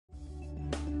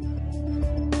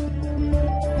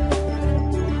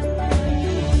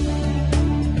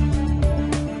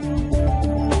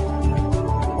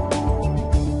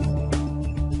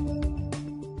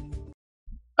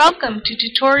Welcome to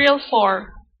Tutorial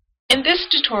 4. In this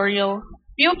tutorial,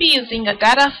 we'll be using a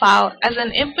data file as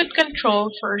an input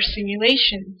control for our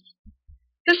simulations.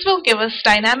 This will give us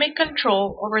dynamic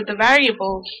control over the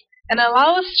variables and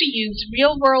allow us to use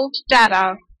real-world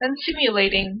data when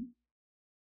simulating.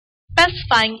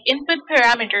 Specifying input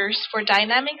parameters for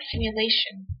dynamic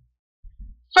simulation.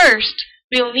 First,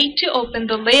 we'll need to open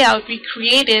the layout we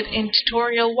created in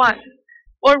Tutorial 1,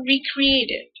 or recreate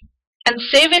it, and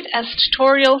save it as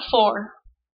Tutorial 4.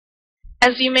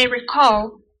 As you may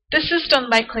recall, this is done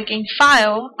by clicking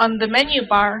File on the menu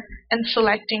bar and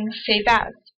selecting Save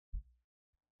As.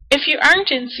 If you aren't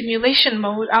in simulation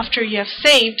mode after you have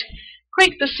saved,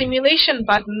 click the Simulation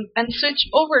button and switch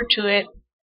over to it.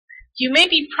 You may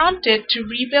be prompted to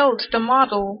rebuild the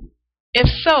model. If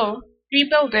so,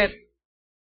 rebuild it.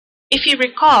 If you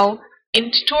recall,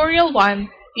 in Tutorial 1,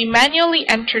 we manually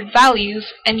entered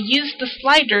values and used the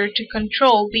slider to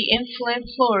control the influent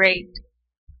flow rate.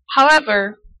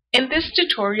 However, in this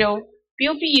tutorial,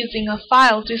 we'll be using a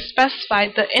file to specify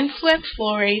the influent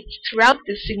flow rates throughout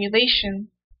the simulation.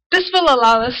 This will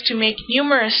allow us to make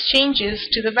numerous changes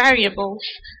to the variables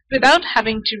without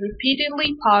having to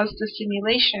repeatedly pause the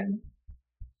simulation.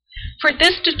 For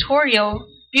this tutorial,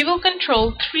 we will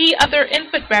control 3 other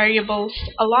input variables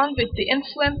along with the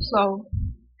influent flow.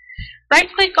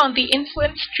 Right-click on the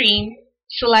influent stream,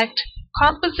 select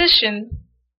Composition,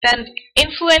 then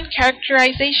Influent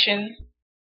Characterization,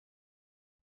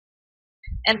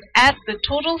 and add the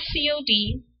total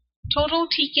COD, total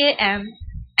TKM,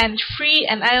 and free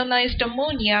and ionized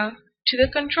ammonia to the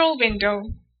control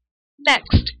window.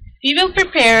 Next, we will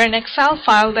prepare an Excel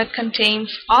file that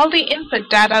contains all the input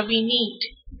data we need.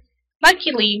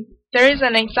 Luckily, there is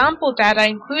an example data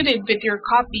included with your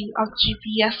copy of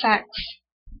GPSX.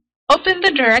 Open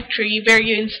the directory where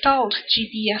you installed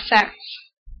GPSX.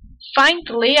 Find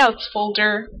the Layouts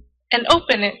folder and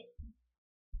open it.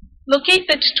 Locate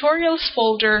the Tutorials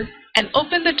folder and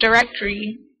open the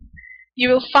directory. You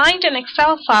will find an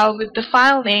Excel file with the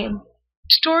file name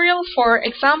Tutorial for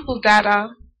Example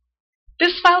Data.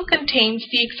 This file contains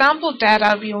the example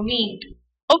data we'll need.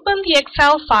 Open the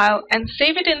Excel file and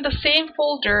save it in the same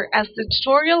folder as the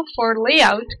Tutorial for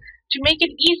Layout to make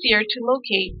it easier to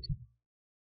locate.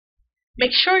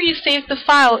 Make sure you save the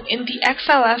file in the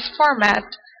XLS format,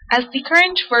 as the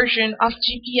current version of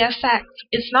GPSX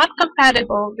is not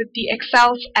compatible with the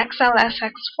Excel's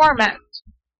XLSX format.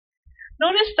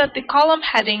 Notice that the column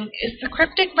heading is the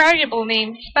cryptic variable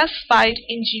name specified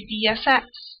in GPSX.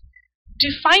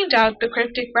 To find out the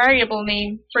cryptic variable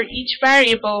name for each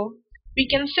variable, we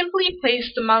can simply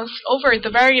place the mouse over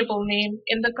the variable name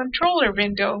in the controller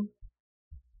window.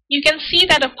 You can see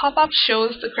that a pop-up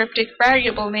shows the cryptic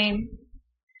variable name.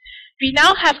 We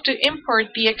now have to import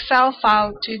the Excel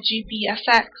file to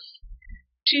GPSX.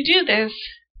 To do this,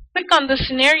 click on the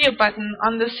Scenario button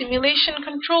on the Simulation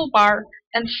control bar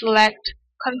and select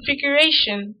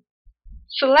Configuration.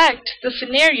 Select the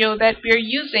scenario that we are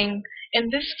using, in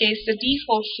this case the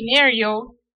default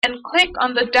scenario, and click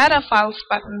on the Data Files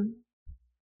button.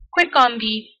 Click on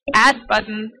the Add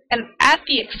button and add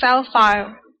the Excel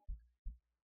file.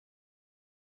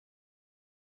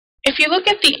 If you look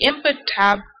at the Input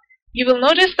tab, you will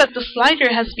notice that the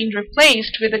slider has been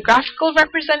replaced with a graphical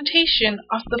representation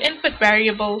of the input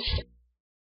variables.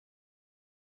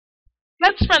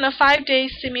 Let's run a 5-day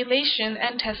simulation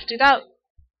and test it out.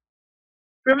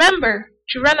 Remember,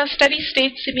 to run a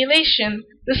steady-state simulation,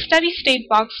 the steady-state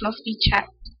box must be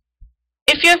checked.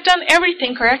 If you have done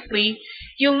everything correctly,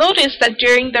 you'll notice that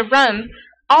during the run,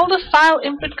 all the file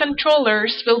input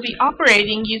controllers will be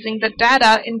operating using the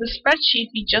data in the spreadsheet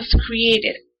we just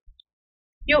created.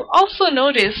 You'll also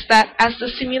notice that as the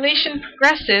simulation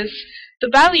progresses, the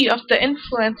value of the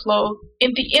influent flow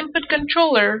in the input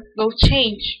controller will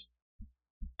change.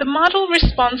 The model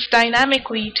responds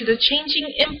dynamically to the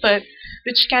changing input,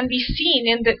 which can be seen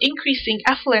in the increasing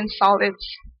effluent solids.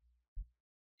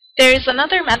 There is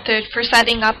another method for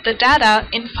setting up the data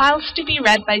in files to be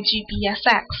read by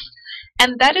GPSX,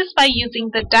 and that is by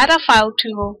using the Data File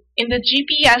tool in the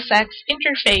GPSX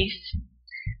interface.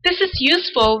 This is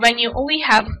useful when you only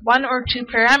have 1 or 2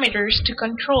 parameters to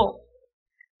control.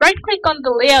 Right-click on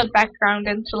the layout background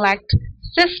and select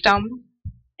System,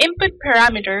 Input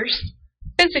Parameters,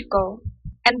 Physical,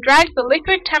 and drag the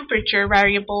liquid temperature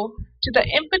variable to the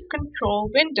input control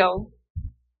window.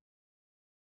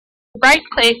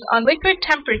 Right-click on liquid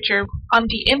temperature on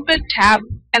the Input tab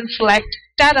and select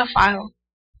Data File.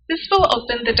 This will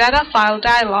open the Data File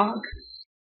dialog.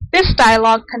 This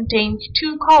dialog contains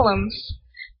 2 columns.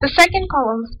 The second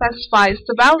column specifies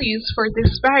the values for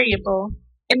this variable.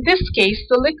 in this case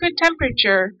the liquid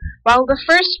temperature, while the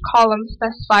first column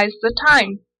specifies the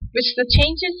time, which the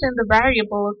changes in the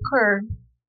variable occur.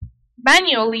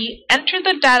 Manually enter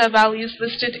the data values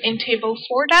listed in Table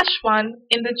 4-1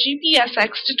 in the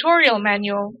GPSX tutorial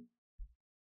manual.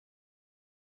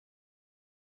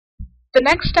 The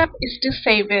next step is to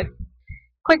save it.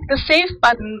 Click the Save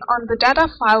button on the data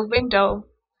file window.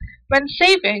 When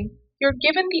saving, you're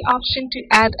given the option to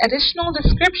add additional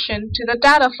description to the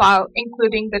data file,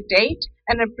 including the date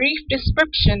and a brief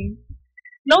description.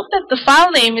 Note that the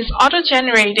file name is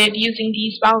auto-generated using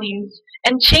these values,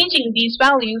 and changing these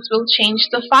values will change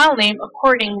the file name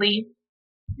accordingly.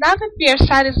 Now that we are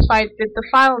satisfied with the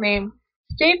file name,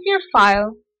 save your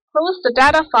file, close the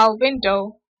data file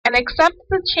window, and accept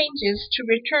the changes to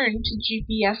return to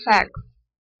GPSX.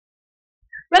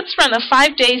 Let's run a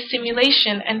 5-day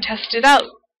simulation and test it out.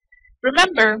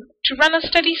 Remember, to run a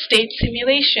steady-state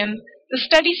simulation, the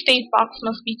steady-state box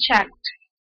must be checked.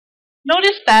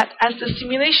 Notice that as the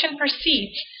simulation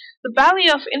proceeds, the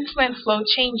value of influent flow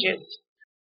changes.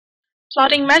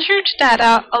 Plotting measured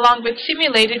data along with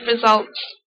simulated results.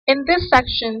 In this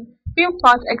section, we'll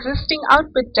plot existing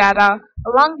output data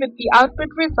along with the output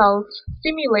results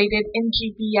simulated in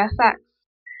GPSX.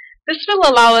 This will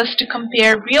allow us to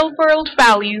compare real-world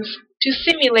values to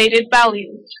simulated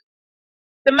values.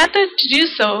 The method to do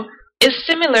so is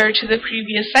similar to the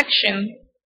previous section.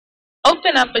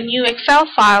 Open up a new Excel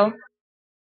file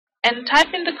and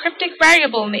type in the cryptic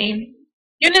variable name,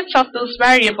 units of those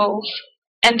variables,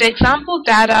 and example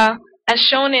data as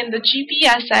shown in the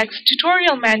GPSX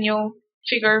tutorial manual,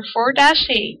 Figure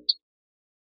 4-8.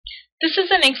 This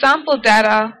is an example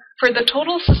data for the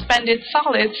total suspended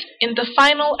solids in the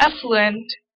final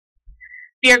effluent.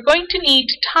 We are going to need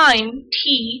time,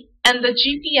 t, and the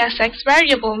GPSX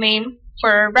variable name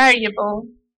for our variable.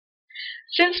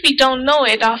 Since we don't know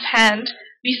it offhand,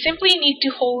 we simply need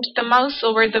to hold the mouse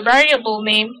over the variable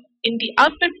name in the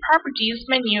Output Properties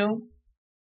menu.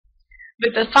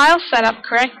 With the file set up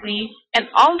correctly and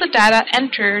all the data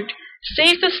entered,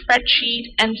 save the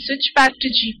spreadsheet and switch back to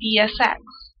GPSX.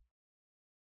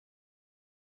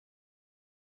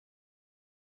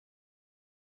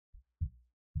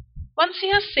 Once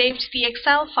you have saved the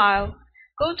Excel file,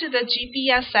 go to the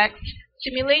GPSX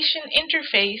Simulation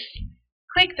Interface,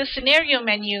 click the Scenario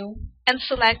menu, and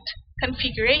select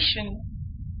Configuration.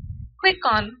 Click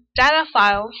on Data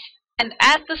Files and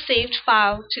add the saved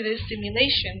file to this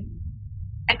simulation.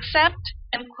 Accept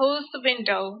and close the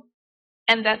window.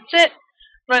 And that's it.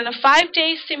 Run a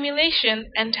 5-day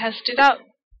simulation and test it out.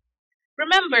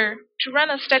 Remember, to run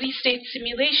a steady-state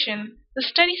simulation, the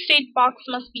steady-state box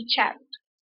must be checked.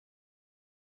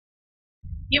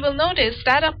 You will notice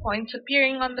data points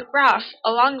appearing on the graph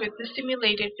along with the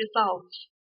simulated results.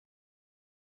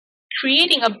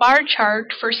 Creating a bar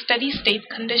chart for steady-state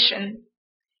condition.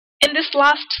 In this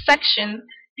last section,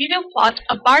 we will plot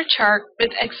a bar chart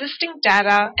with existing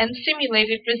data and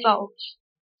simulated results.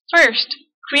 First,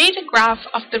 create a graph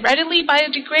of the readily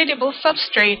biodegradable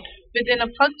substrate within a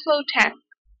plug flow tank.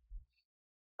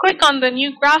 Click on the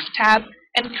New Graph tab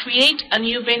and create a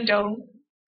new window.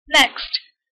 Next,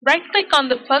 right-click on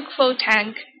the plug flow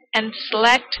tank and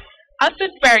select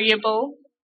Output Variable,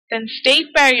 then State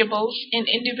Variables in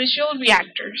individual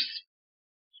reactors.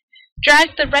 Drag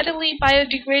the readily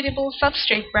biodegradable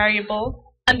substrate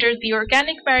variable under the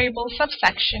Organic Variable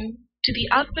subsection to the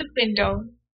Output window.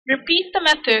 Repeat the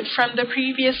method from the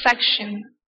previous section.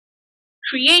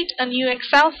 Create a new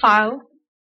Excel file,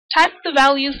 type the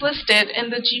values listed in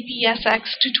the GPSX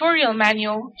tutorial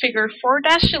manual, Figure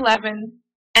 4-11,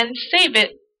 and save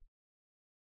it.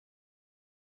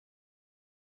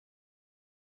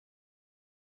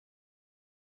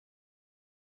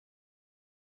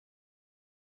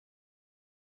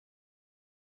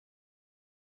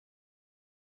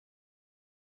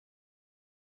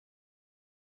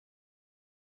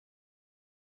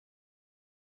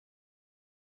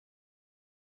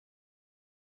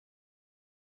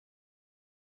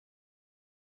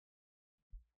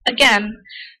 Again,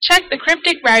 check the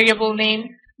cryptic variable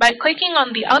name by clicking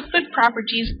on the Output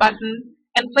Properties button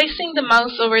and placing the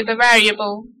mouse over the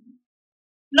variable.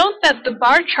 Note that the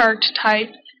bar chart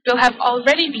type will have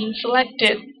already been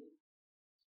selected.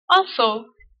 Also,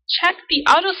 check the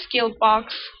Auto Scale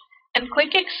box and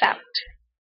click Accept.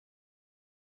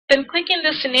 Then click in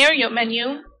the Scenario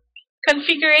menu,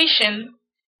 Configuration,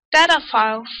 Data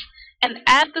Files, and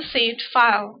add the saved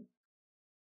file.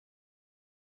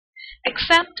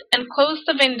 Accept and close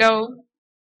the window.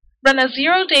 Run a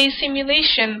 0-day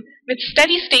simulation with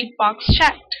steady-state box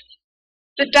checked.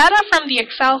 The data from the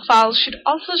Excel file should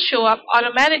also show up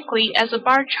automatically as a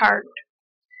bar chart.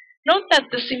 Note that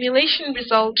the simulation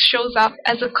result shows up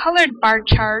as a colored bar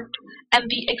chart and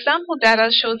the example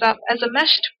data shows up as a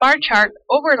meshed bar chart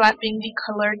overlapping the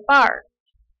colored bar.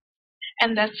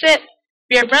 And that's it.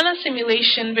 We have run a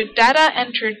simulation with data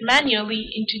entered manually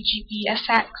into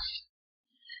GPSX.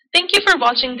 Thank you for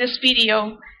watching this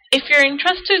video. If you're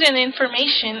interested in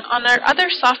information on our other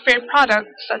software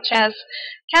products such as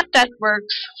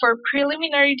CAD.Works for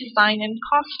preliminary design and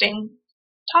costing,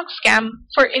 TalkScam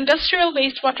for industrial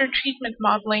wastewater treatment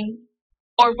modeling,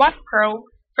 or WattPro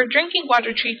for drinking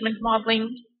water treatment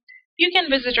modeling, you can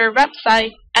visit our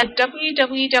website at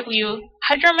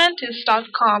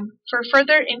www.hydromantis.com for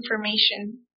further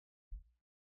information.